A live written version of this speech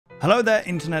Hello there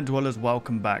internet dwellers,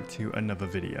 welcome back to another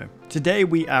video. Today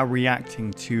we are reacting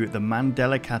to the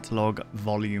Mandela Catalogue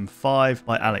Volume 5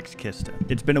 by Alex Kister.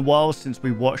 It's been a while since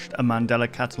we watched a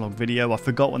Mandela Catalogue video. I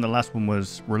forgot when the last one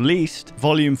was released.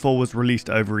 Volume 4 was released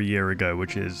over a year ago,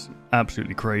 which is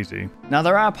absolutely crazy. Now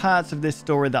there are parts of this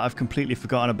story that I've completely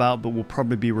forgotten about, but will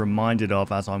probably be reminded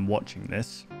of as I'm watching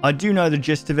this. I do know the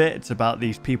gist of it. It's about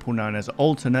these people known as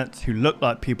alternates who look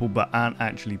like people but aren't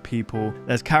actually people.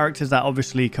 There's characters that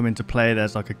obviously come into play.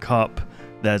 There's like a cop,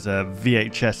 there's a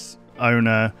VHS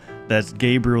owner, there's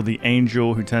Gabriel the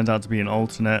angel who turns out to be an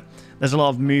alternate. There's a lot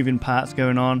of moving parts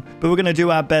going on, but we're going to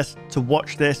do our best to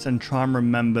watch this and try and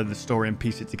remember the story and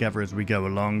piece it together as we go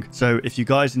along. So if you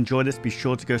guys enjoy this, be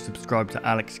sure to go subscribe to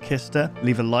Alex Kister,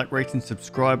 leave a like rating,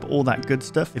 subscribe, all that good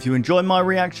stuff. If you enjoy my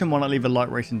reaction, why not leave a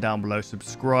like rating down below,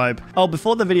 subscribe. Oh,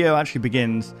 before the video actually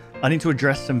begins, I need to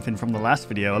address something from the last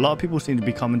video. A lot of people seem to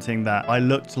be commenting that I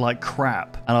looked like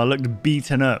crap and I looked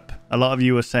beaten up. A lot of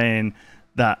you are saying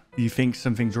that you think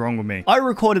something's wrong with me. I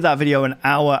recorded that video an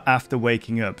hour after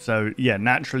waking up, so yeah,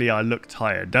 naturally I look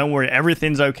tired. Don't worry,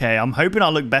 everything's okay. I'm hoping I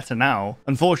look better now.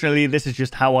 Unfortunately, this is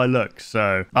just how I look,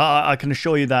 so I can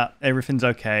assure you that everything's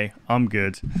okay. I'm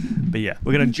good. But yeah,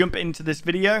 we're gonna jump into this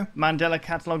video. Mandela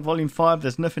Catalogue Volume 5.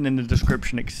 There's nothing in the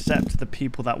description except the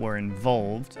people that were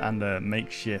involved and the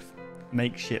makeshift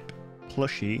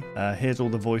plushie. Here's all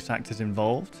the voice actors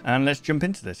involved, and let's jump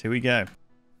into this. Here we go.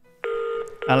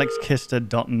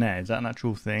 AlexKister.net. Is that an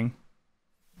actual thing?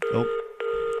 Oh,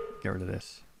 get rid of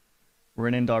this.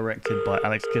 Written and directed by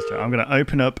Alex Kister. I'm going to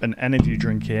open up an energy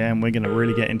drink here and we're going to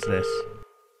really get into this.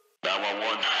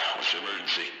 911, what's the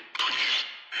emergency? Please,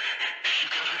 you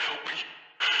gotta help me.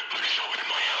 There's someone in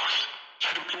my house.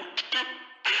 I don't know what to do.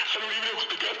 I don't even know what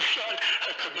they got inside.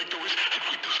 I'd like those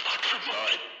boxes are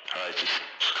mine. Alright, just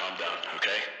calm down,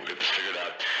 okay? We'll get this figured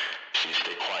out. Just need to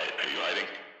stay quiet. Are you hiding?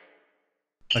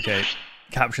 Okay.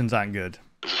 Captions aren't good.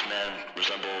 Does this man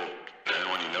resemble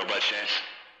anyone you know by chance?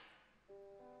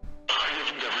 I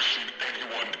have never seen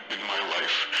anyone in my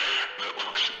life that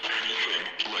looks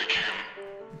anything like him.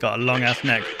 Got a long ass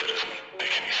neck. That doesn't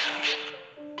make any sense.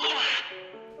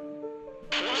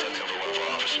 We'll send over one of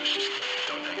our officers. Just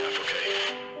don't hang up,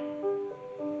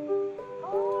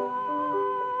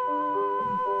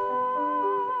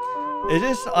 okay? Is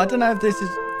this, I don't know if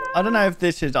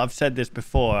this is, I've said this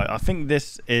before. I think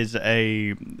this is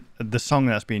the song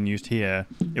that's being used here.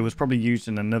 It was probably used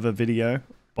in another video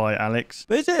by Alex.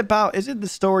 But is it the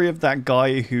story of that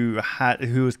guy who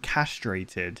was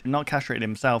castrated? Not castrated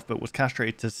himself, but was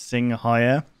castrated to sing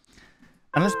higher?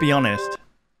 And let's be honest,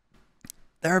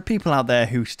 there are people out there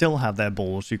who still have their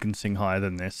balls who can sing higher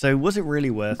than this. So was it really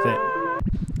worth it?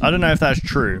 I don't know if that's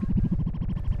true.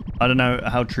 I don't know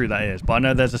how true that is, but I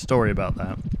know there's a story about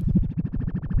that.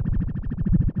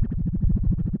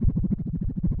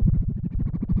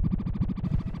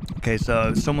 Okay,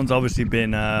 so someone's obviously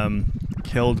been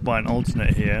killed by an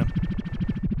alternate here.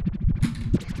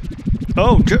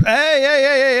 Oh,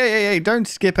 hey, don't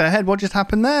skip ahead. What just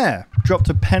happened there? Dropped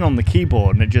a pen on the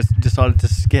keyboard and it just decided to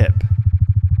skip.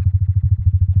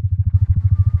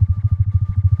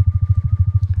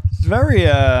 It's very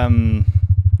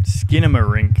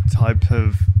Skinamarink type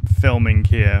of filming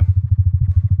here.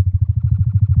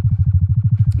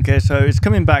 Okay, so it's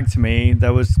coming back to me.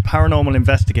 There was paranormal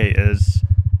investigators.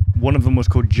 One of them was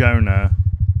called Jonah,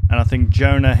 and I think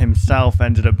Jonah himself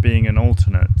ended up being an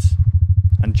alternate.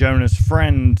 And Jonah's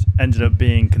friend ended up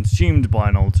being consumed by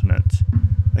an alternate.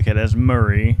 Okay, there's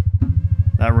Murray.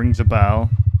 That rings a bell.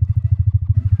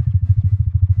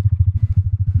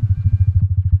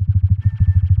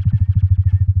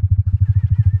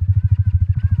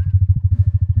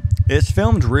 It's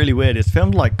filmed really weird. It's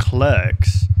filmed like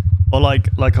Clerks, or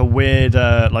like a weird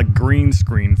like green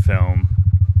screen film.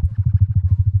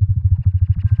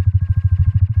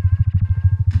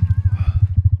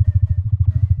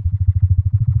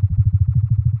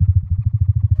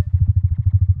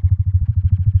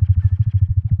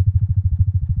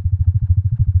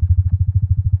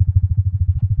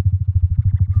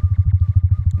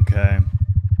 Okay.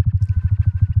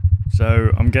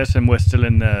 So I'm guessing we're still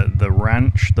in the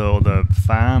ranch, or the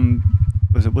farm.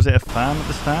 Was it a farm at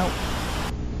the start?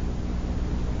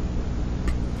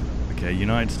 Okay,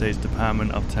 United States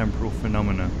Department of Temporal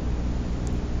Phenomena.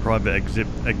 Private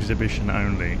exhibition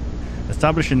only.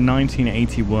 Established in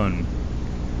 1981.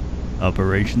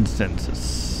 Operation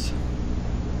Census.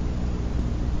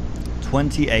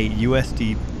 28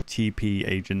 USDTP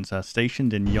agents are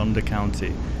stationed in Yonder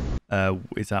County.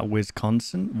 Is that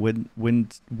Wisconsin?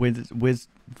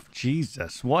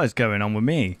 Jesus, what is going on with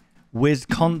me?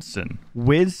 Wisconsin.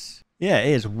 Yeah,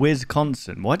 it is.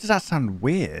 Wisconsin. Why does that sound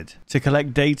weird? To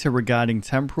collect data regarding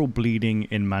temporal bleeding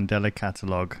in Mandela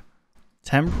Catalogue.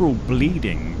 Temporal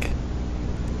bleeding?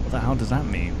 What the hell does that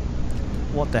mean?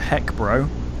 What the heck, bro?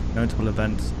 Notable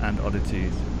events and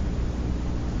oddities.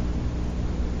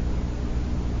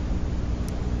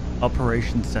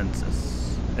 Operation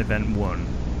Census. Event 1.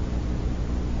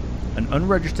 An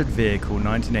unregistered vehicle,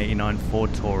 1989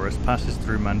 Ford Taurus, passes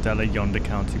through Mandela Yonder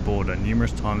County border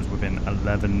numerous times within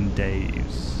 11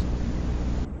 days.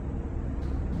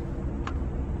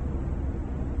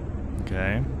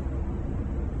 Okay.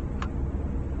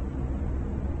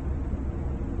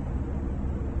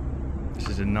 This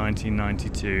is in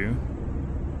 1992.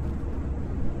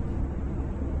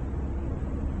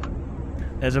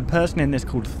 There's a person in this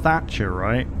called Thatcher,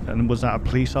 right? And was that a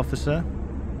police officer?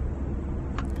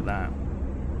 Look at that.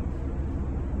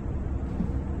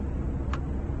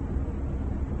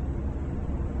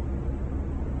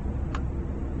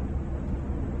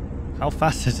 How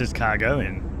fast is this car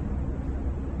going?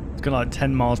 It's going like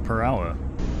 10 miles per hour.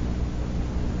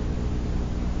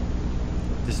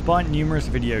 Despite numerous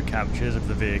video captures of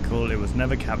the vehicle, it was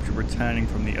never captured returning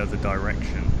from the other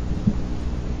direction.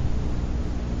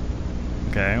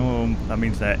 Okay, well, that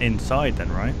means they're inside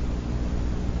then, right?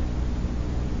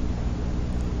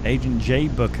 Agent J.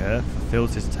 Booker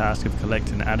fulfills his task of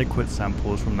collecting adequate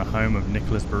samples from the home of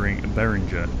Nicholas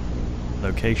Beringer,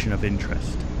 location of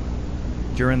interest.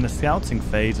 During the scouting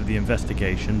phase of the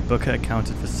investigation, Booker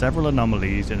accounted for several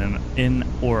anomalies in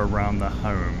or around the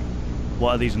home.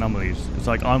 What are these anomalies? It's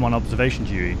like I'm on observation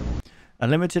duty. A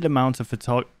limited amount of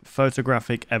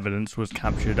photographic evidence was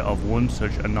captured of one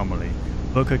such anomaly.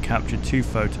 Booker captured 2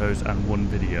 photos and 1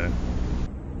 video.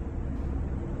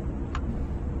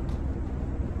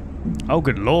 Oh,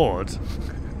 good lord.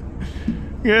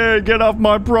 Yeah, get off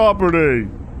my property.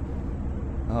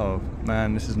 Oh,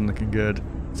 man, this isn't looking good.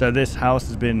 So this house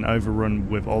has been overrun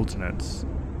with alternates.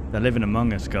 They're living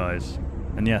among us, guys.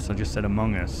 And yes, I just said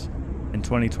among us. In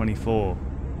 2024.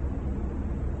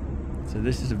 So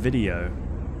this is a video.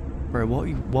 Bro,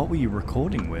 what were you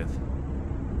recording with?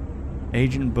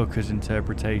 Agent Booker's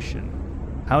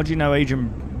interpretation. How do you know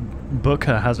Agent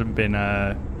Booker hasn't been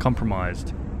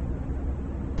compromised?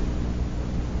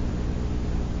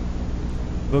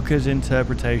 Booker's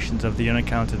interpretations of the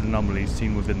unaccounted anomalies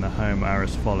seen within the home are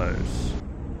as follows.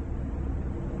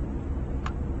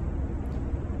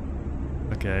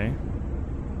 Okay.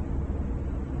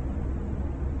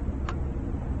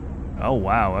 Oh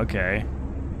wow, okay.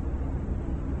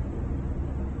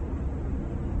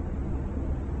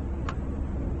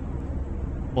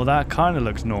 Well, that kind of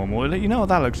looks normal. You know what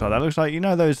that looks like? That looks like, you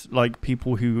know, those like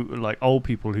people who, like old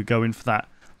people who go in for that.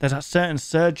 There's that certain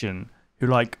surgeon who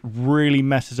like really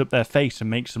messes up their face and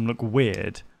makes them look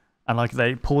weird, and like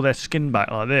they pull their skin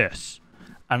back like this.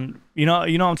 And you know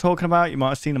what I'm talking about? You might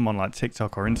have seen them on like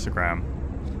TikTok or Instagram,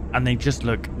 and they just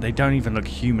look, they don't even look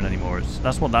human anymore.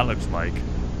 That's what that looks like.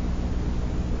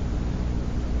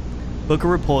 Booker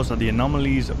reports that the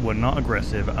anomalies were not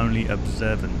aggressive, only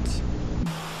observant.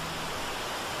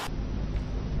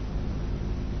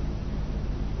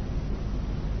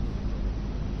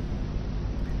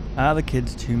 Are the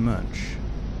kids too much?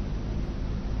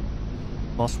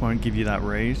 Boss won't give you that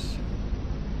raise.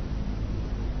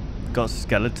 Got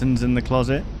skeletons in the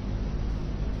closet?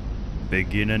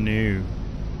 Begin anew.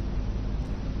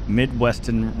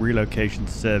 Midwestern Relocation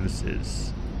Services.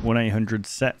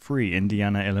 1-800-SET-FREE,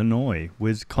 Indiana, Illinois,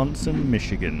 Wisconsin,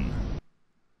 Michigan.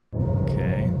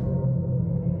 Okay.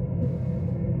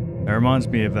 It reminds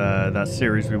me of that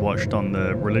series we watched on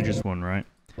the religious one, right?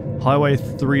 Highway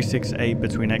 368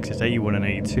 between exits 81 and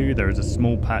 82. There is a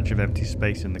small patch of empty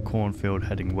space in the cornfield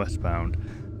heading westbound.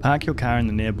 Park your car in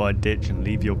the nearby ditch and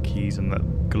leave your keys in the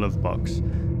glove box.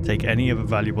 Take any other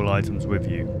valuable items with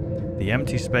you. The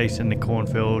empty space in the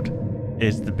cornfield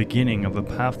is the beginning of a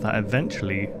path that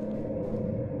eventually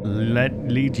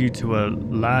leads you to a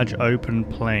large open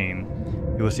plain.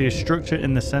 You will see a structure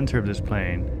in the center of this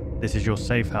plain. This is your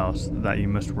safe house that you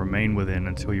must remain within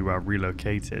until you are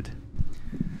relocated.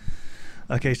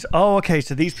 Okay,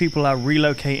 so these people are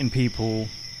relocating people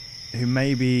who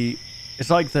maybe, it's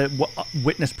like the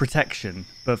witness protection,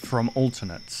 but from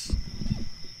alternates.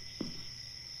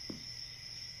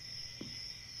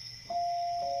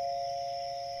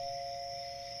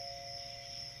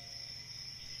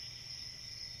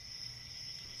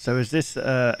 So is this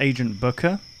Agent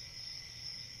Booker?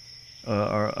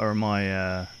 Or am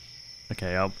I...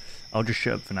 Okay, I'll just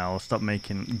shut up for now. I'll stop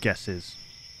making guesses.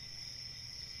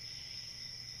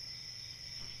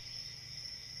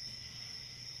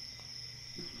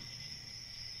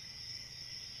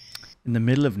 In In the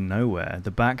middle of nowhere.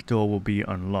 The back door will be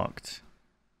unlocked.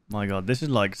 My god, this is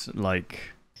like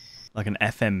an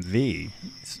FMV.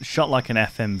 It's shot like an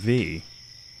FMV.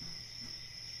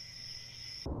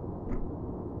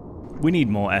 We need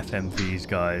more FMVs,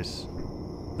 guys.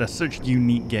 They're such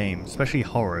unique games, especially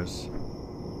horrors.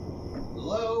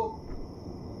 Hello?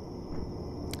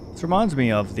 This reminds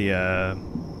me of the,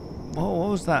 what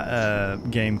was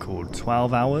that game called?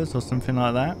 12 Hours or something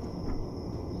like that?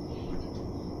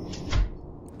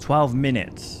 12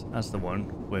 Minutes, that's the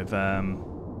one, with,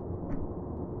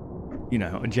 you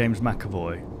know, James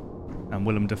McAvoy and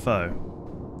Willem Dafoe.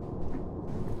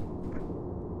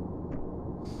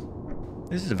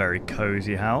 This is a very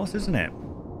cozy house, isn't it?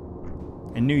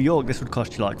 In New York, this would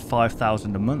cost you like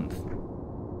 $5,000 a month.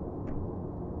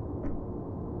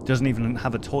 Doesn't even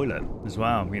have a toilet as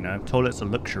well, you know. Toilets are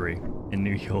luxury in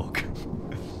New York.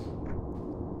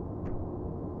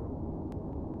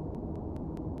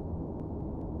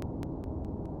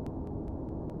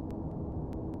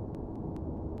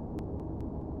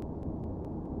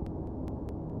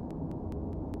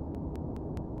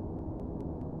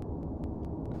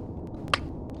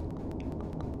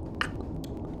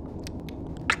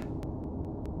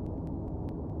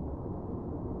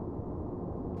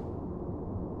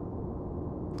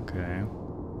 Okay,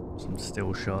 some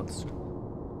still shots.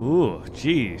 Ooh,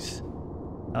 jeez.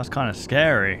 That's kind of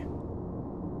scary. Do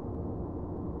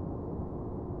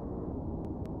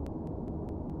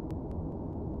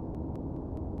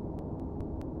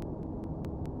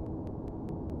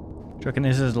you reckon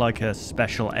this is like a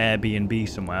special Airbnb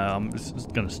somewhere? I'm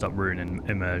just gonna stop ruining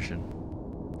immersion.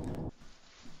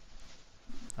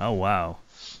 Oh wow.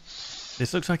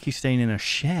 This looks like he's staying in a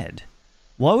shed.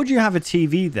 Why would you have a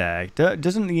TV there?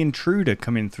 Doesn't the intruder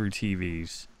come in through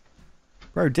TVs?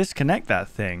 Bro, disconnect that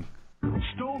thing.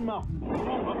 Stone Mountain,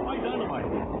 home of my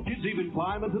dynamite. Kids even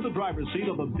climb into the driver's seat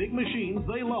of the big machines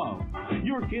they love.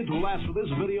 Your kids will ask for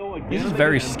this video again. This is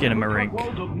very Skinamarink.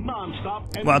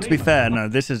 Well, to be fair, no,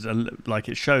 this is like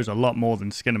it shows a lot more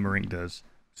than Skinamarink does.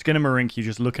 Skinamarink, you're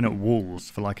just looking at walls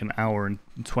for like an hour and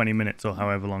 20 minutes or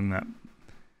however long that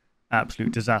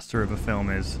absolute disaster of a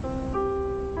film is.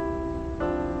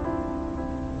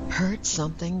 Hurt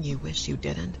something you wish you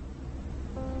didn't?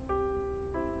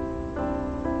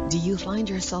 Do you find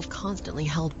yourself constantly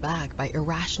held back by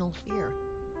irrational fear?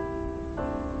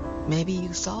 Maybe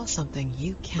you saw something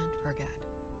you can't forget.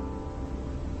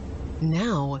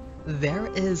 Now, there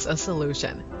is a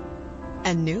solution.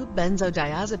 A new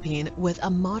benzodiazepine with a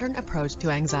modern approach to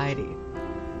anxiety.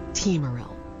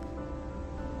 Temaril.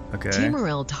 Okay.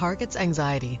 Temaril targets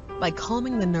anxiety by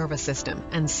calming the nervous system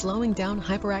and slowing down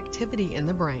hyperactivity in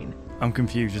the brain. I'm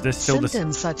confused. Is this still the...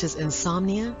 Symptoms such as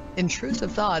insomnia,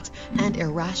 intrusive thoughts, and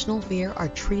irrational fear are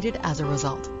treated as a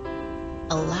result,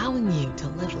 allowing you to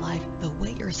live life the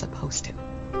way you're supposed to.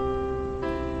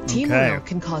 Temaril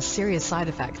can cause serious side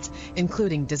effects,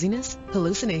 including dizziness,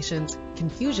 hallucinations,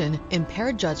 confusion,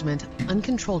 impaired judgment,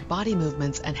 uncontrolled body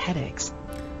movements, and headaches.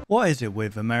 What is it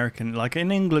with American, like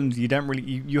in England, you don't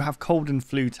really, you have cold and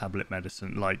flu tablet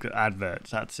medicine, like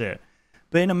adverts, that's it.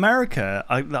 But in America,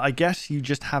 I guess you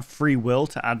just have free will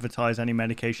to advertise any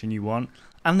medication you want.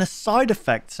 And the side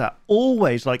effects are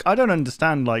always, like, I don't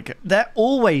understand, like, they're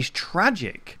always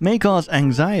tragic. May cause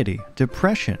anxiety,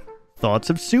 depression, thoughts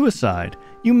of suicide.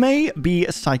 You may be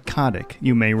psychotic.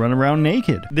 You may run around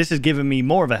naked. This has given me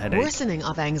more of a headache. Worsening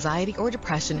of anxiety or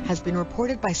depression has been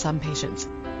reported by some patients.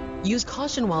 Use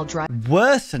caution while driving.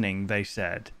 Worsening, they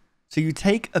said. So you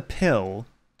take a pill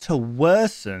to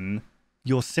worsen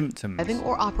your symptoms.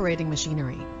 Or operating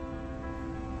machinery.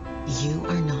 You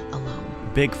are not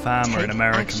alone. Big pharma Take in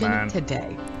America, action man.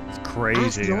 Today. It's crazy.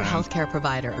 Ask your man. healthcare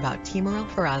provider about Temaril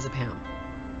Farazepam.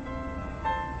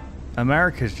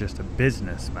 America's just a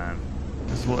business, man.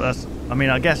 That's I mean,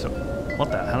 I guess.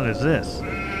 What the hell is this?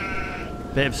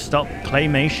 Bit of stop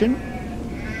claymation?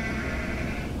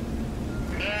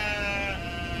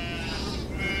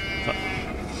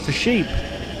 It's a sheep.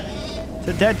 It's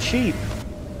a dead sheep.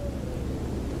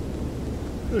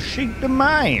 The sheep to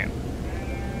mine.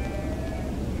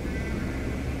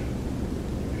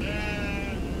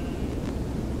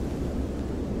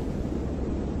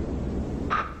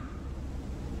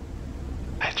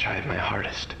 I tried my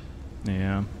hardest.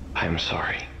 Yeah. I am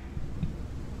sorry.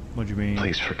 What do you mean?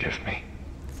 Please forgive me.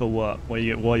 For what? What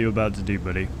are you about to do,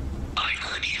 buddy? I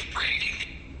heard you praying.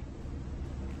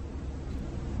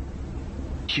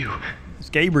 You. It's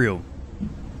Gabriel.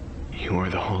 You are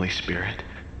the Holy Spirit.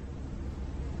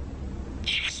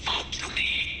 You spoke to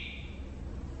me.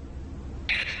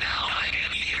 And now I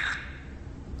am here.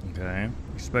 Okay.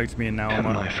 You spoke to me and now Am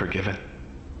I'm I forgiven?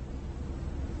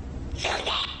 For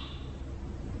what?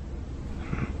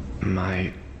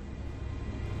 My...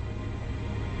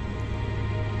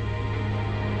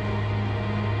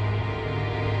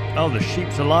 Oh, the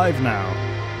sheep's alive now.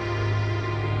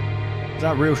 Is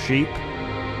that real sheep?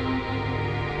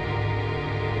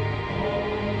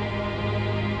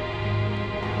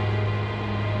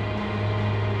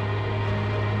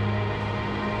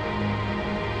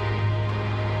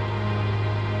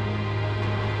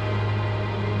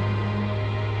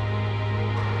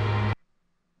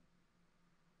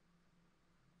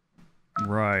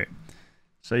 Right.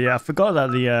 So yeah, I forgot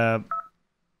that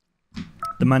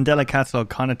the Mandela Catalogue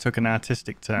kind of took an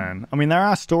artistic turn. I mean, there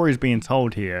are stories being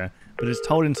told here, but it's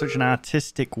told in such an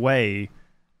artistic way,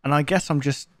 and I guess I'm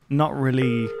just not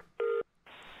really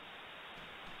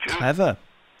clever.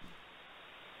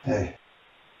 Hey.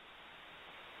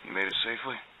 You made it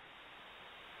safely?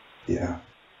 Yeah.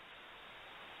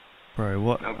 Bro,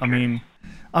 what? Okay.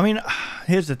 I mean,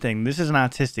 here's the thing. This is an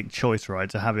artistic choice, right?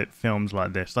 To have it filmed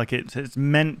like this, like it's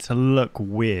meant to look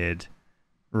weird,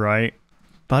 right?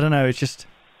 But I don't know. It's just,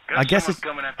 I guess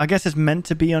it's meant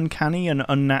to be uncanny and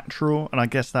unnatural, and I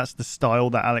guess that's the style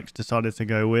that Alex decided to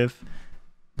go with.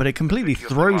 But it completely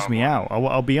throws me out.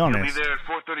 I'll be honest. You'll be there at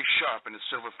 4:30 sharp in the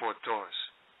Silver Fort Taurus.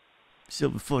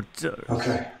 Silver Fort Taurus.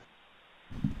 Okay.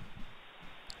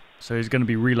 So he's going to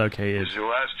be relocated. It's your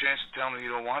last chance to tell me you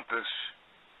don't want this.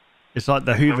 It's like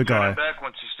the Hoover guy Back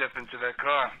once you step into that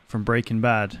car. from Breaking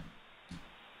Bad.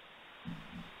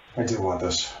 I do want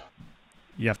this.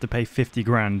 You have to pay 50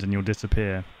 grand and you'll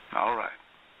disappear. All right.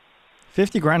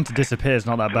 50 grand to disappear is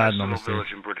not that bad, Nice little honestly.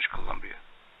 village in British Columbia.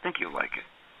 Think you'll like it.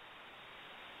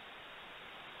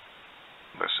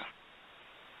 Listen.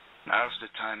 Now's the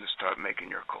time to start making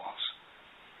your calls.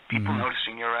 People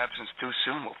noticing your absence too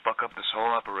soon will fuck up this whole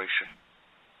operation.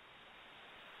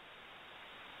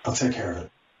 I'll take care of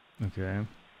it. Okay.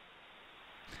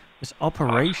 This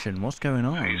operation, what's going See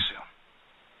you on? soon.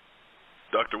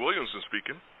 Dr. Williamson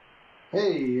speaking.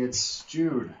 Hey, it's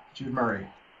Jude. Jude Murray.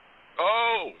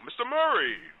 Oh, Mr.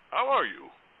 Murray, how are you?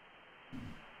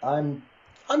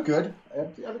 I'm good.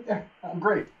 I'm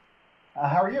great.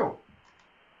 How are you?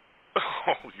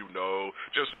 Oh, you know,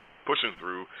 just pushing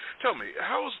through. Tell me,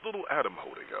 how's little Adam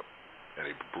holding up?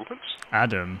 Any improvements?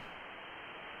 Adam.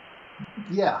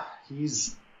 Yeah,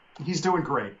 he's doing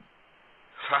great.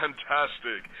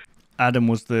 Fantastic. Adam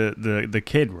was the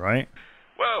kid, right?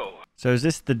 Well, So is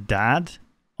this the dad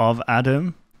of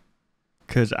Adam?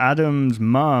 Because Adam's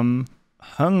mum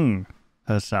hung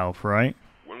herself, right?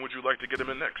 when would you like to get him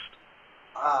in next?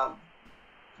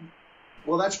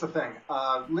 Well, that's the thing.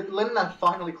 Lynn and I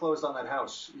finally closed on that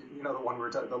house. You know, the one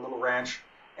the little ranch,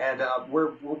 and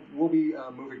we'll be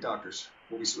moving doctors.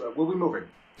 We'll be moving.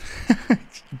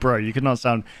 Bro, you could not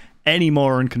sound any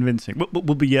more unconvincing.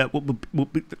 We'll be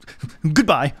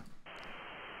goodbye.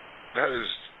 That is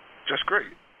just great.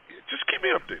 Just keep me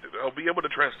updated. I'll be able to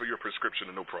transfer your prescription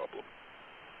and no problem.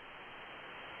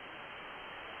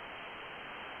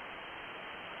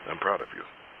 I'm proud of you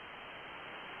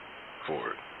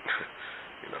for,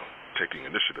 taking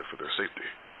initiative for their safety.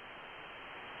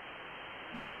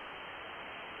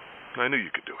 I knew you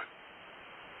could do it.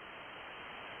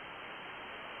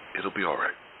 It'll be all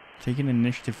right. Taking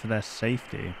initiative for their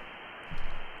safety.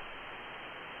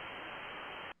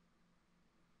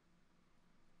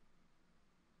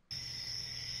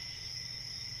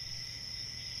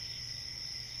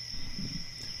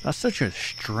 That's such a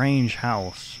strange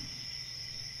house.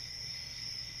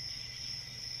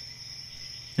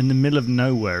 In the middle of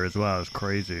nowhere as well, it's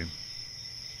crazy.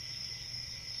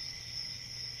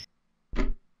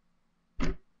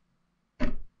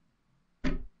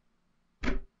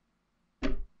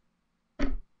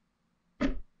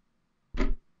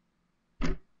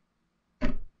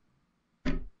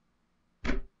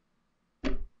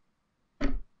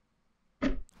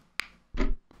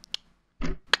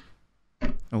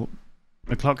 Oh,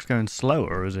 the clock's going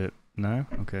slower, is it? No?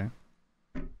 Okay.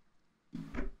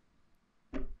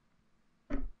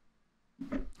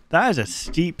 That is a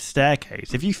steep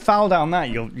staircase. If you fall down that,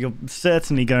 you're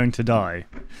certainly going to die.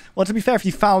 Well, to be fair, if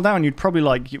you fell down, you'd probably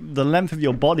the length of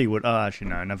your body would. Oh,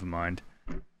 actually, no, never mind.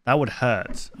 That would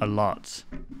hurt a lot.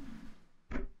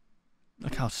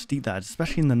 Look how steep that is,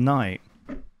 especially in the night.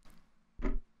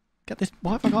 Get this.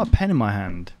 Why have I got a pen in my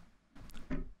hand?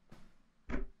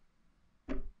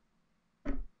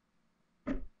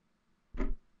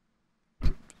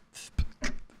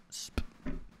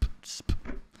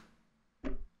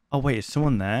 Oh wait, is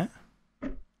someone there?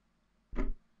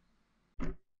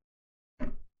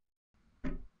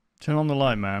 Turn on the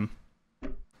light, man.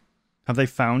 Have they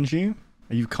found you?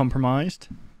 Are you compromised?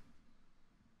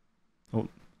 Oh,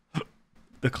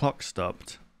 the clock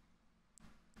stopped.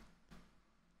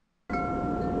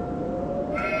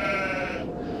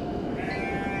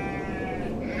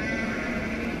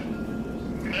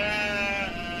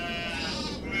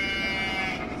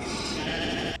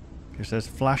 there's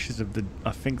flashes of the...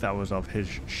 I think that was of his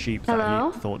sheep that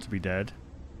Hello? he thought to be dead.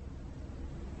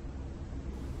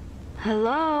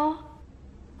 Hello?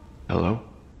 Hello?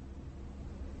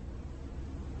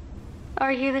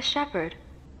 Are you the shepherd?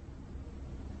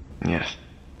 Yes.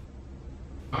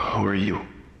 Who are you?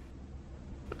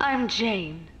 I'm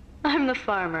Jane. I'm the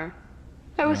farmer.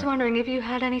 I was wondering if you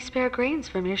had any spare grains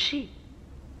from your sheep.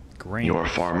 Grains. You're a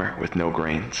farmer with no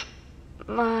grains.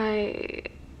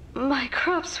 My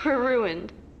crops were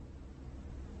ruined.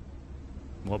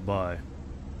 What by?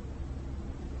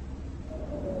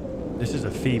 This is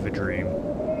a fever dream.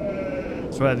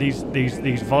 So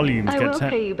these volumes I get will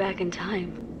sent. pay you back in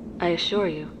time. I assure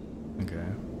you. Okay.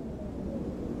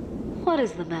 What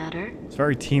is the matter? It's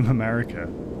very Team America.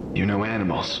 You know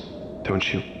animals,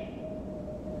 don't you?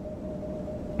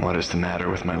 What is the matter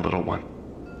with my little one?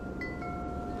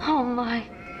 Oh my.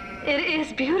 It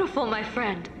is beautiful, my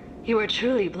friend. You are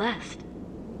truly blessed.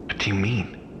 What do you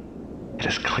mean? It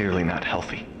is clearly not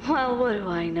healthy. Well, what do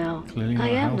I know? Clearly not I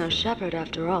am no healthy. shepherd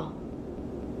after all.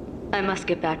 I must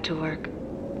get back to work.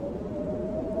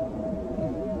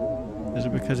 Is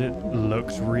it because it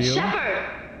looks real? Shepherd!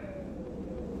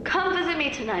 Come visit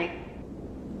me tonight.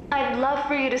 I'd love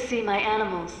for you to see my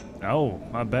animals. Oh,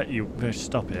 I bet you.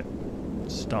 Stop it.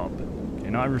 Stop. Okay,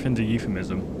 not everything's a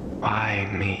euphemism. Why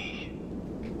me?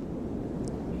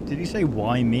 Did he say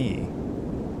why me?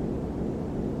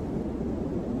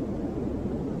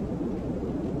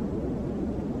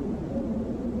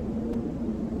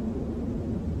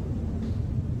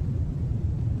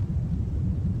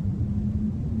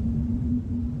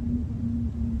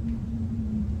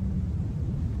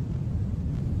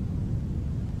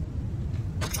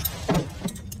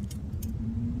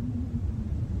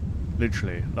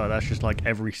 Literally. Like, that's just like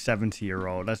every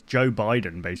 70-year-old. That's Joe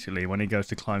Biden, basically, when he goes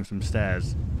to climb some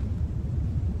stairs.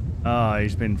 Ah,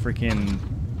 he's been freaking...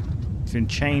 He's been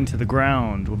chained to the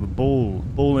ground with a ball.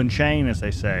 Ball and chain, as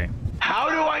they say. How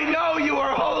do I know you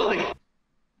are holy?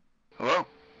 Hello?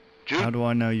 Jude? How do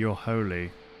I know you're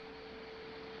holy?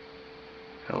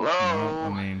 Hello?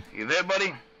 No, I mean... You there,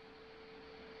 buddy?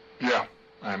 Yeah,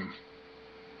 I'm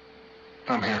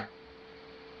here.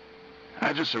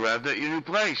 I just arrived at your new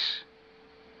place.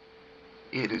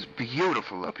 It is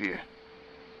beautiful up here.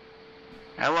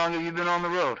 How long have you been on the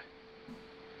road?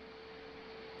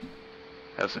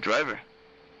 How's the driver?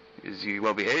 Is he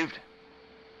well behaved?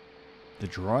 The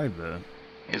driver?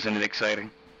 Isn't it exciting?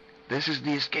 This is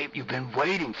the escape you've been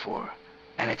waiting for.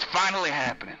 And it's finally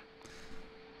happening.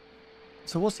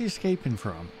 So what's he escaping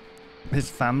from? His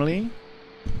family?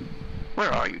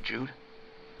 Where are you, Jude?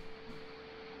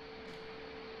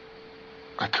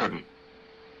 I couldn't.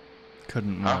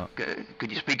 Couldn't Huh? what?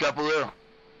 Could you speak up a little?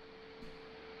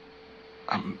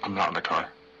 I'm not in the car.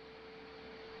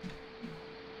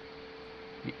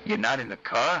 You're not in the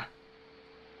car?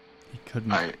 He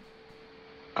couldn't.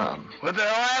 What the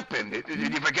hell happened?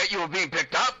 Did you forget you were being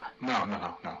picked up?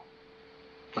 No.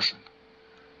 Listen.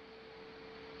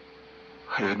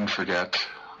 I didn't forget.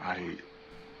 I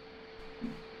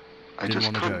Didn't just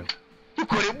wanna go. couldn't. You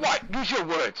couldn't what? Use your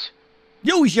words.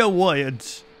 Use your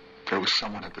words! There was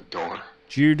someone at the door.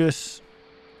 Judas...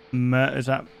 is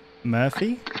that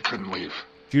Murphy? I couldn't leave.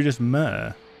 Judas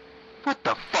Murr? What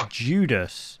the fuck?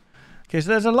 Judas. Okay, so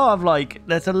there's a lot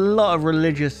of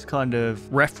religious kind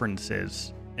of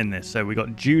references in this. So we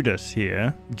got Judas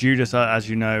here. Judas, as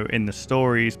you know, in the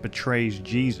stories, betrays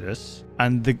Jesus.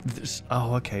 And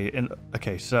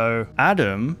okay, so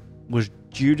Adam was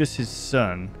Judas's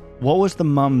son. What was the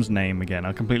mum's name again?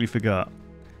 I completely forgot.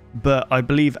 But I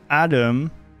believe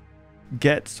Adam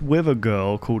gets with a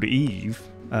girl called Eve.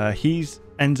 He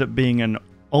ends up being an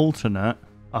alternate.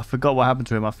 I forgot what happened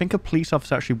to him. I think a police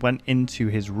officer actually went into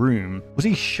his room. Was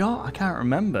he shot? I can't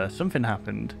remember. Something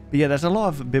happened. But yeah, there's a lot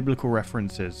of biblical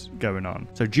references going on.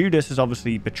 So Judas is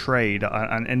obviously betrayed.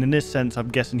 And in this sense, I'm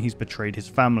guessing he's betrayed his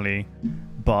family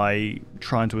by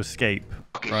trying to escape.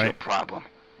 What is right? your problem?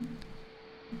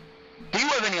 Do you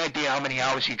have any idea how many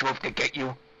hours he drove to get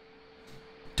you?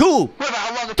 Remember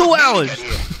how long it took 2 me to hours! get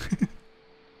here?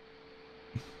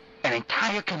 An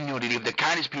entire community of the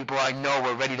kindest people I know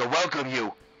were ready to welcome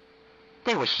you.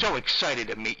 They were so excited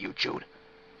to meet you, Jude.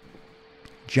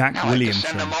 Jack Now I have to Williamson,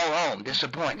 send them all home,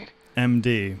 disappointed.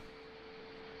 MD.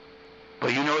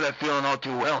 But you know that feeling all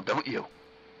too well, don't you?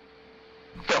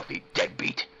 Filthy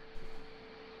deadbeat.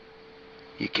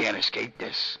 You can't escape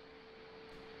this.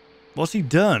 What's he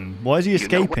done? Why is he You know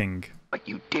escaping? But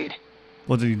you did.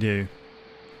 What did he do?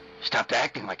 Stop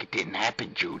acting like it didn't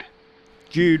happen, Jude.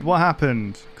 Jude, what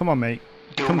happened? Come on, mate.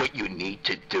 Do what you need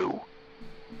to do.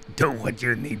 Do what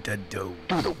you need to do.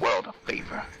 Do the world a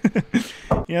favor.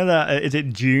 You know that, is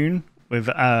it June with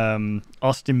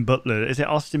Austin Butler. Is it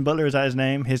Austin Butler? Is that his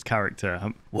name? His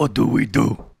character. What do we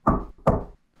do?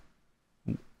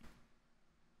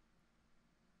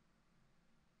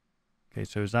 Okay,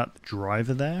 so is that the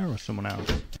driver there or someone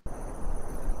else?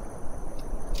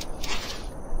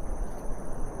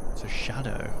 It's a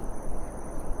shadow.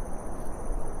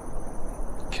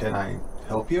 Can I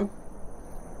help you?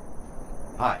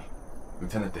 Hi,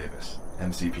 Lieutenant Davis,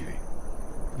 MCPD.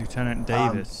 Lieutenant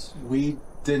Davis. We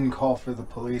didn't call for the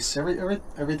police.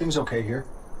 Everything's okay here.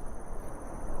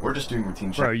 We're just doing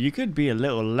routine checks. Bro, you could be a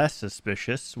little less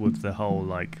suspicious with the whole,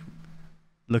 like,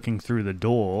 looking through the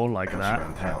door like that.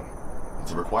 Around town.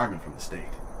 It's a requirement from the state.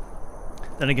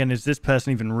 Then again, is this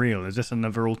person even real? Is this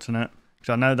another alternate?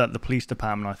 Because I know that the police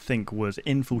department, I think, was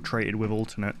infiltrated with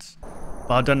alternates.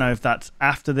 But I don't know if that's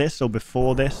after this or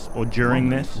before this or during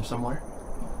this. From somewhere?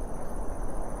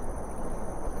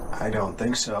 I don't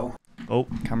think so. Oh,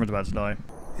 camera's about to die.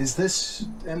 Is this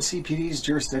MCPD's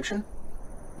jurisdiction?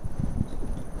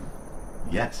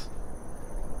 Yes.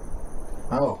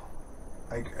 Oh.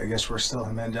 I guess we're still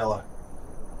in Mandela.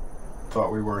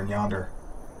 Thought we were in yonder.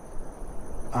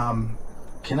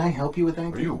 Can I help you with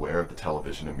anything? Are you aware of the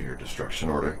television and mirror destruction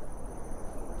order?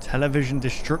 Television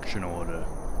destruction order?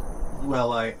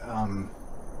 Well,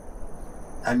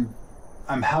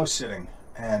 I'm house sitting,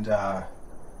 and,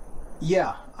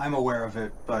 yeah, I'm aware of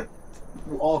it, but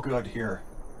all good here.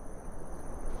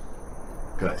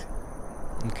 Good.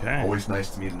 Okay. Always nice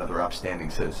to meet another upstanding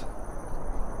citizen.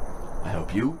 I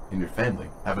hope you and your family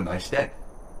have a nice day.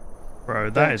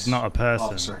 Bro, that is not a person.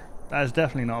 Officer. That is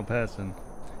definitely not a person.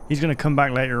 He's gonna come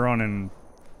back later on and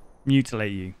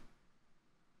mutilate you.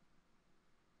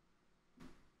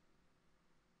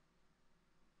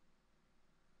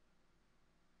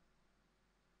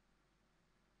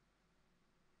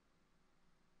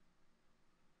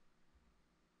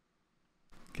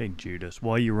 Okay, Judas,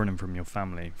 why are you running from your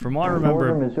family? From what I remember...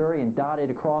 Northern Missouri and dotted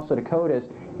across the Dakotas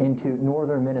into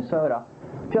northern Minnesota.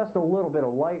 Just a little bit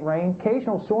of light rain.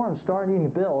 Occasional storms starting to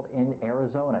build in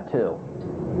Arizona, too.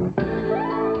 Oh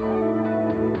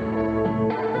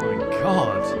my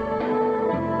God.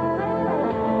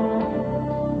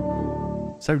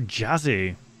 So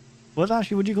jazzy. What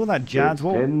actually would you call that? Jazz? It's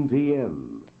What? 10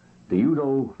 p.m. Do you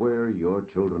know where your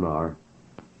children are?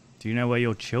 Do you know where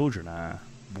your children are?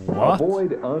 What?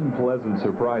 Avoid unpleasant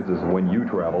surprises when you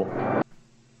travel.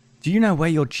 Do you know where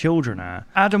your children are?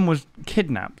 Adam was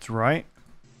kidnapped, right?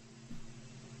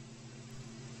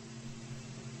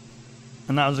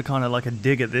 And that was a kind of like a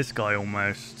dig at this guy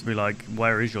almost, to be like,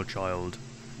 where is your child?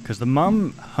 Because the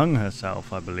mum hung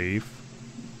herself, I believe.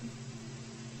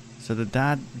 So the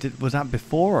dad, was that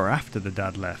before or after the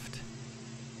dad left?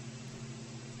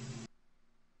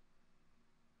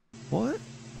 What?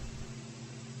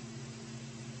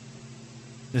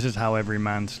 This is how every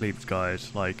man sleeps,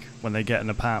 guys. Like, when they get an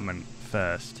apartment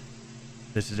first.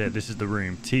 This is it. This is the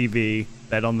room. TV,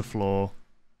 bed on the floor.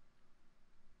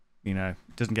 You know,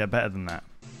 it doesn't get better than that.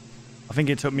 I think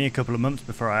it took me a couple of months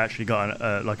before I actually got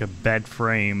like a bed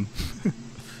frame.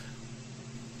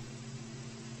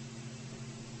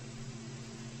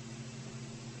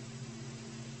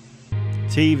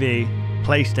 TV,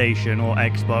 PlayStation or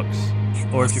Xbox,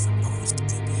 or if you...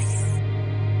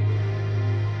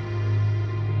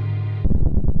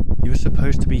 You were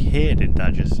supposed to be here, did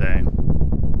Dad just say?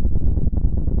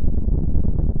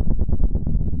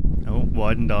 Oh,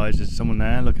 widened eyes. Is someone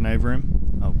there looking over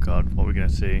him? Oh God, what are we gonna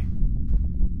see?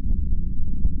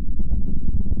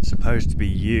 It's supposed to be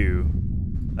you.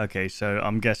 Okay, so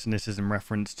I'm guessing this is in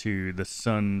reference to the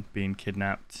son being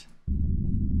kidnapped.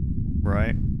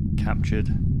 Right? Captured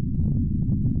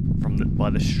from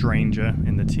by the stranger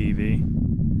in the TV.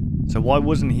 So why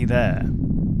wasn't he there?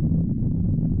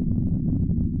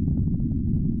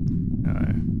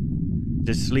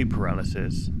 Just sleep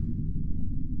paralysis.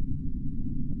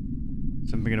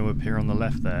 Something going to appear on the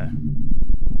left there.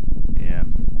 Yeah.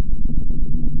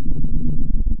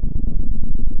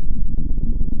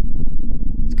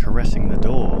 It's caressing the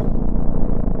door.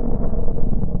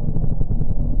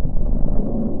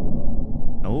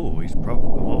 Oh, he's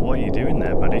probably... What are you doing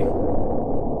there, buddy?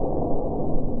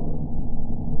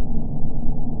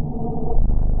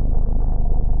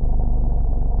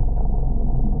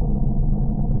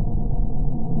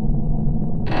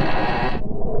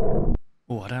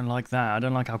 Oh, I don't like that. I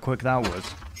don't like how quick that was.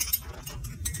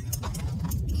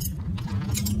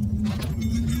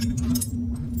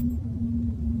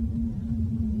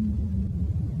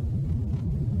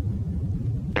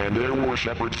 And there were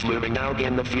shepherds living out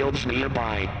in the fields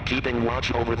nearby, keeping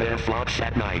watch over their flocks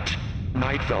at night.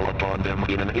 Night fell upon them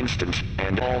in an instant,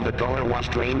 and all the color was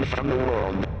drained from the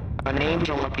world. An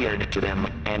angel appeared to them,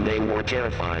 and they were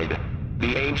terrified.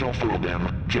 The angel fooled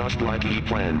them, just like he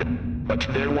planned. But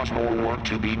there was more work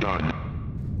to be done.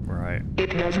 Right.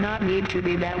 It does not need to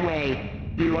be that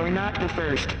way. You are not the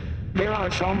first. There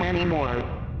are so many more.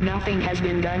 Nothing has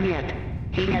been done yet.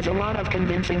 He has a lot of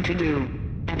convincing to do.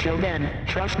 Until then,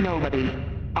 trust nobody.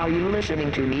 Are you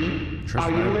listening to me? Are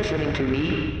you listening to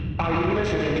me? Are you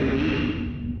listening to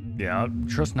me? Yeah,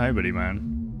 trust nobody, man.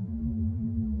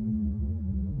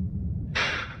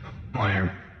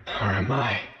 Where am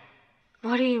I?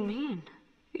 What do you mean?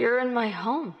 You're in my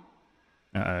home.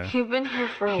 Uh-oh. You've been here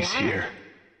for a while. He's here.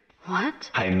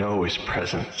 What? I know his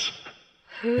presence.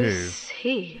 Who's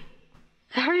he?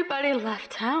 Everybody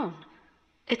left town.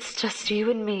 It's just you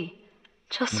and me.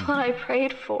 Just what I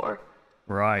prayed for.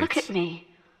 Right. Look at me.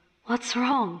 What's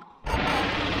wrong?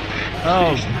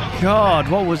 Oh, God,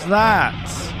 what was that?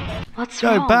 What's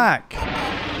wrong? Go back.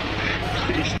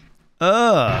 Please.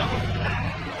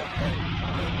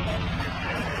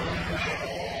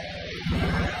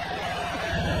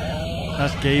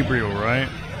 That's Gabriel, right?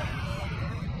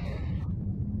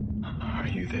 Are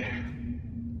you there?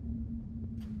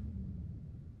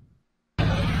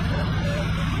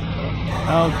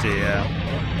 Oh dear.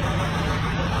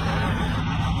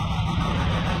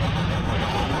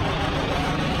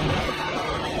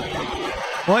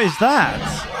 What is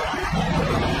that?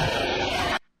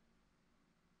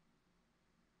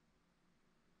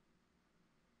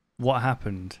 What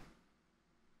happened?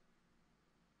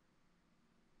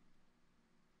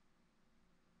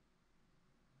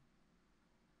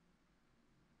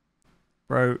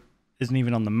 Bro isn't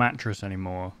even on the mattress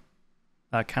anymore.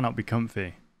 That cannot be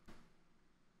comfy.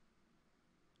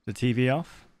 The TV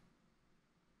off?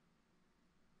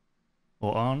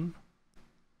 Or on?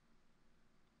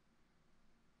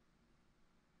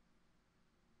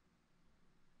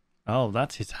 Oh,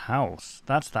 that's his house.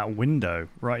 That's that window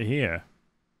right here.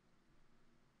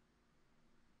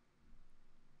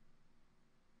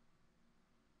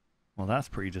 Well, that's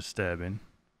pretty disturbing.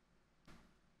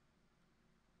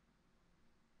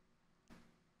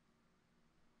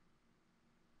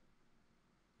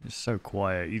 It's so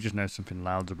quiet. You just know something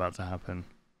loud's about to happen.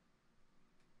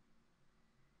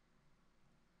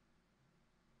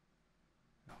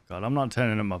 Oh God, I'm not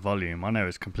turning up my volume. I know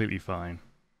it's completely fine.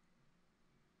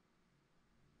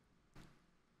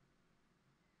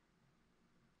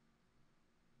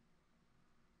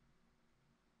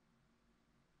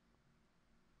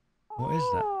 What is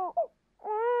that?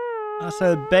 That's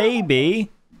a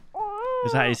baby.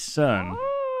 Is that his son?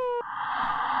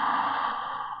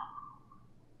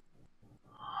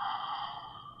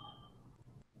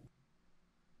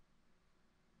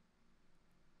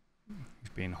 He's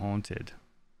being haunted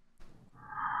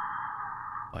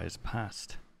by his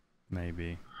past,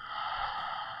 maybe.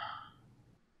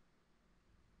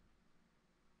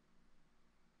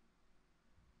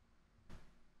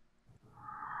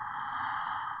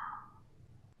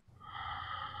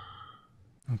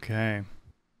 Okay.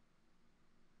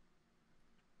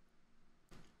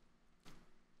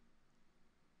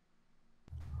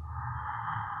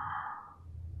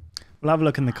 We'll have a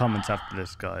look in the comments after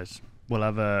this, guys. We'll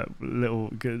have a little...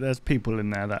 There's people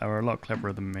in there that are a lot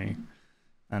cleverer than me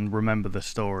and remember the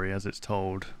story as it's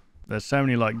told. There's so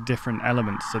many like different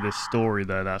elements to this story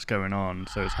though that's going on,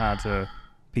 so it's hard to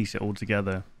piece it all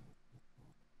together.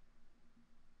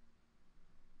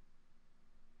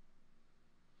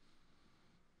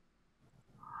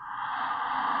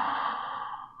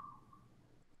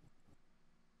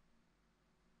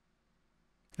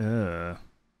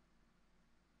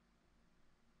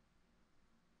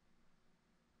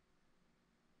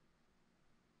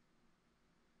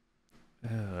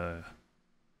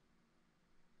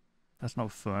 That's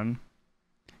not fun.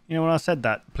 You know, when I said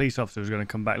that police officer was going to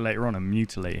come back later on and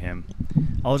mutilate him,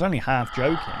 I was only half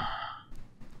joking.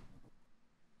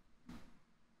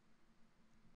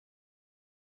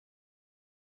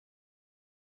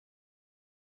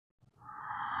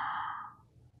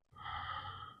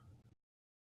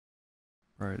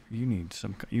 Right, you need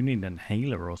an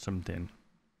inhaler or something.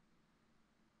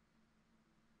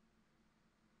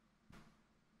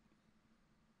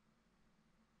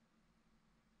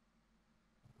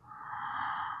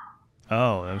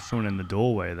 Oh, there was someone in the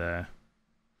doorway there.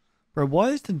 Bro, why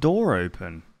is the door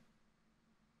open?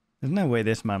 There's no way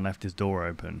this man left his door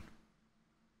open.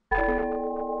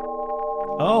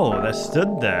 Oh, they're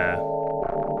stood there.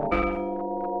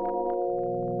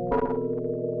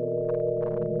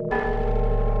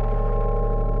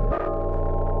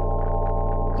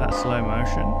 Is that slow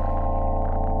motion?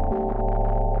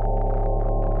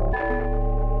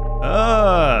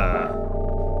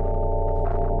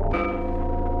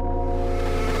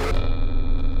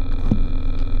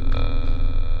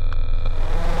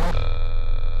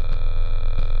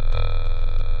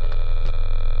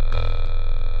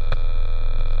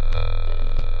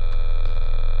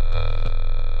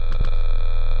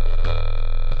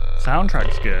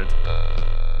 soundtrack's good.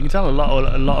 You can tell a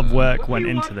lot of work went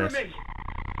into this. It's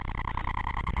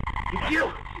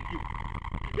you!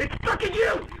 It's fucking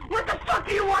you! What the fuck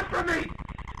do you want from me?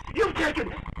 You've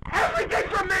taken everything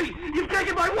from me! You've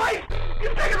taken my wife!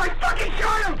 You've taken my fucking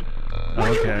child!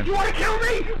 Okay. You wanna kill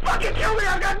me? Fucking kill me!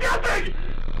 I've got nothing!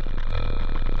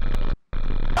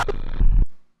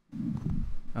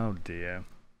 Oh dear.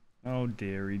 Oh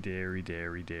dearie, dearie,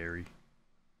 dearie, dearie.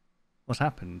 What's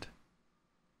happened?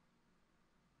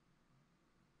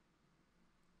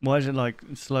 Why is it like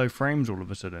slow frames all of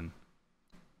a sudden?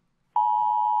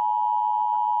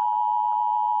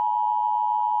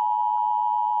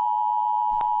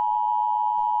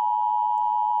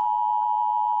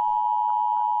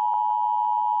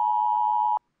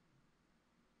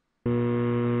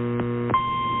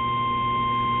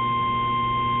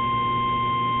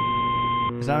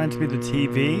 Is that meant to be the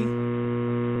TV?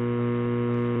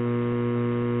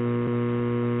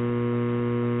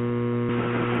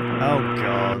 Oh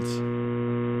God.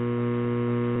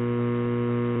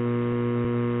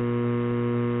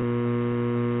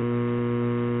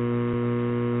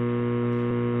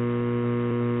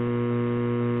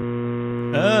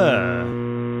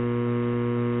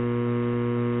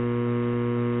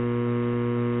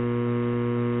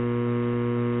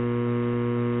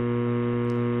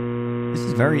 This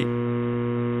is very...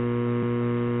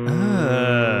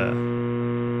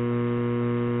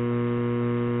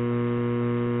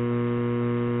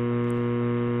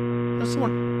 That's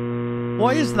someone...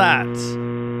 What is that?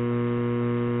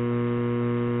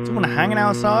 Someone hanging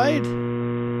outside?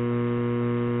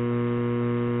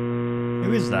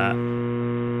 Who is that?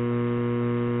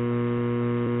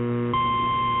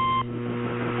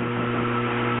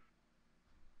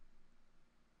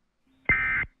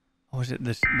 Oh, is it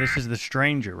this? This is the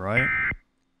stranger, right?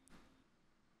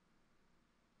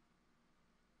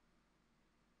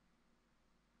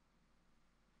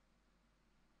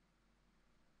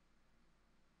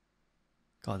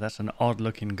 God, that's an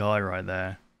odd-looking guy right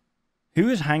there. Who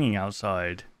is hanging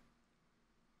outside?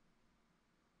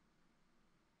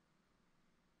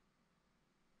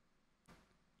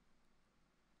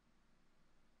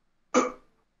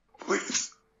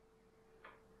 Please.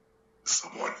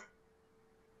 Someone.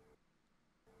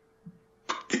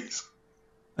 Please.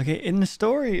 Okay, in the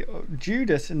story,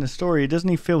 Judas in the story, doesn't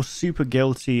he feel super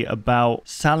guilty about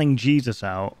selling Jesus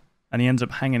out, and he ends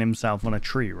up hanging himself on a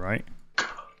tree, right?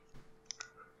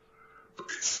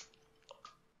 Please.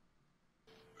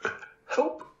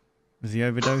 Help. Is he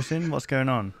overdosing? What's going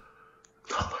on?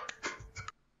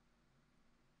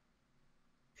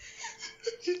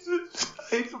 He's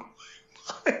inside my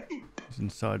mind. He's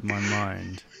inside my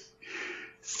mind.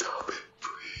 Stop it,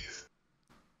 please.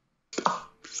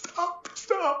 Stop, stop,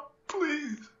 stop,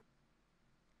 please.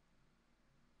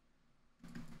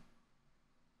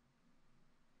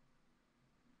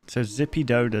 So Zippy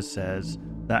Doda says,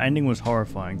 that ending was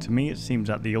horrifying. To me it seems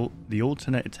that the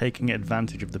alternate taking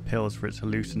advantage of the pills for its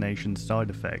hallucination side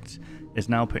effects is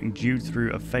now putting Jude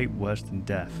through a fate worse than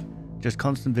death. Just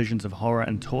constant visions of horror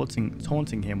and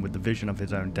taunting him with the vision of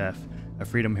his own death, a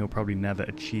freedom he'll probably never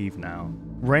achieve now.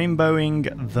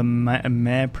 Rainbowing the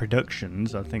Mare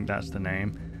Productions, I think that's the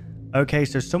name. Okay,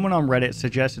 so someone on Reddit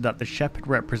suggested that the shepherd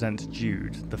represents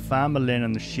Jude, the farmer Lynn,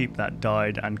 and the sheep that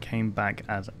died and came back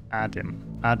as Adam.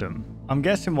 I'm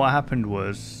guessing what happened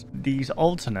was these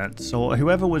alternates, or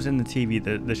whoever was in the TV,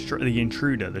 the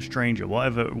intruder, the stranger,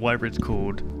 whatever it's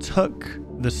called, took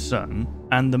the son,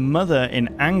 and the mother,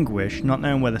 in anguish, not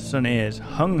knowing where the son is,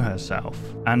 hung herself.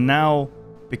 And now,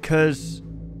 because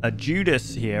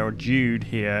Judas here, or Jude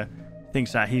here,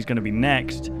 thinks that he's going to be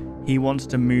next, he wants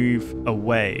to move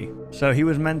away. So he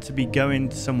was meant to be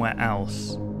going somewhere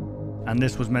else, and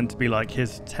this was meant to be like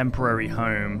his temporary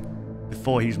home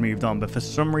before he's moved on, but for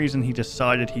some reason he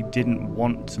decided he didn't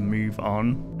want to move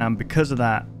on, and because of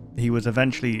that he was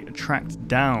eventually tracked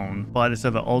down by this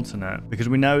other alternate, because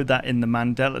we know that in the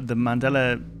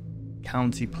Mandela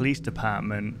County Police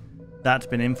Department, that's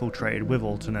been infiltrated with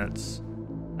alternates,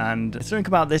 and it's something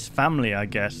about this family, I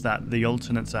guess, that the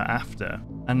alternates are after.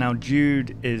 And now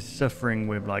Jude is suffering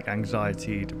with like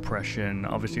anxiety, depression,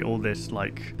 obviously all this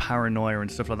like paranoia and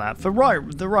stuff like that for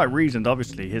the right reasons.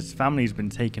 Obviously his family's been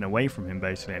taken away from him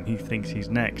basically, and he thinks he's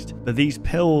next. But these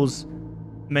pills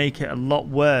make it a lot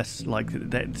worse. Like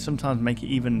they sometimes make it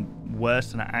even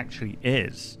worse than it actually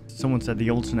is. Someone said the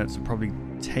alternates are probably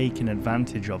taking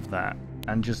advantage of that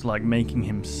and just like making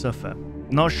him suffer.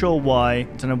 Not sure why.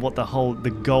 Don't know what the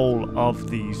goal of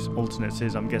these alternates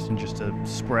is. I'm guessing just to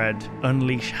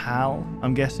unleash hell,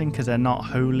 I'm guessing, because they're not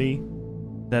holy.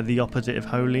 They're the opposite of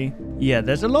holy. Yeah,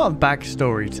 there's a lot of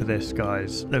backstory to this,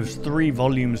 guys. There was 3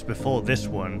 volumes before this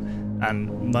one,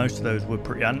 and most of those were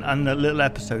pretty, and the little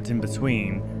episodes in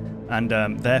between. And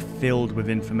they're filled with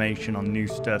information on new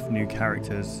stuff, new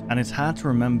characters, and it's hard to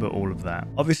remember all of that.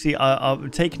 Obviously,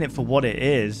 I've taken it for what it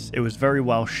is. It was very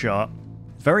well shot,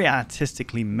 very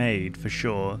artistically made for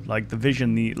sure. Like the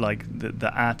vision,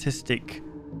 the artistic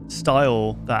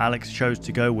style that Alex chose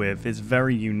to go with is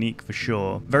very unique for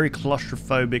sure. Very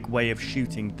claustrophobic way of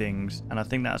shooting things, and I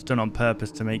think that's done on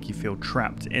purpose to make you feel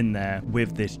trapped in there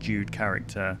with this Jude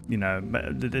character. You know,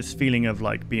 this feeling of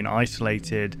like being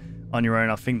isolated on your own.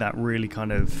 I think that really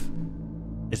kind of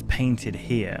is painted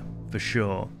here for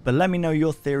sure. But let me know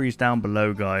your theories down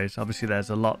below, guys. Obviously there's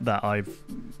a lot that I've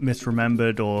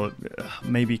misremembered or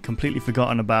maybe completely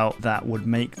forgotten about that would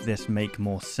make this make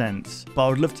more sense, but I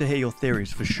would love to hear your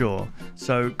theories for sure.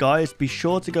 So guys, be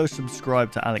sure to go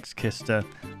subscribe to Alex Kister,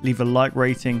 leave a like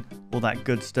rating, all that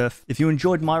good stuff. If you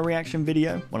enjoyed my reaction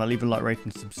video, when I leave a like rating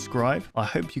and subscribe. I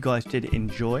hope you guys did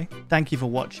enjoy. Thank you for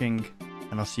watching,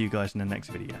 and I'll see you guys in the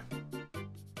next video.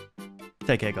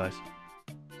 Take care, guys.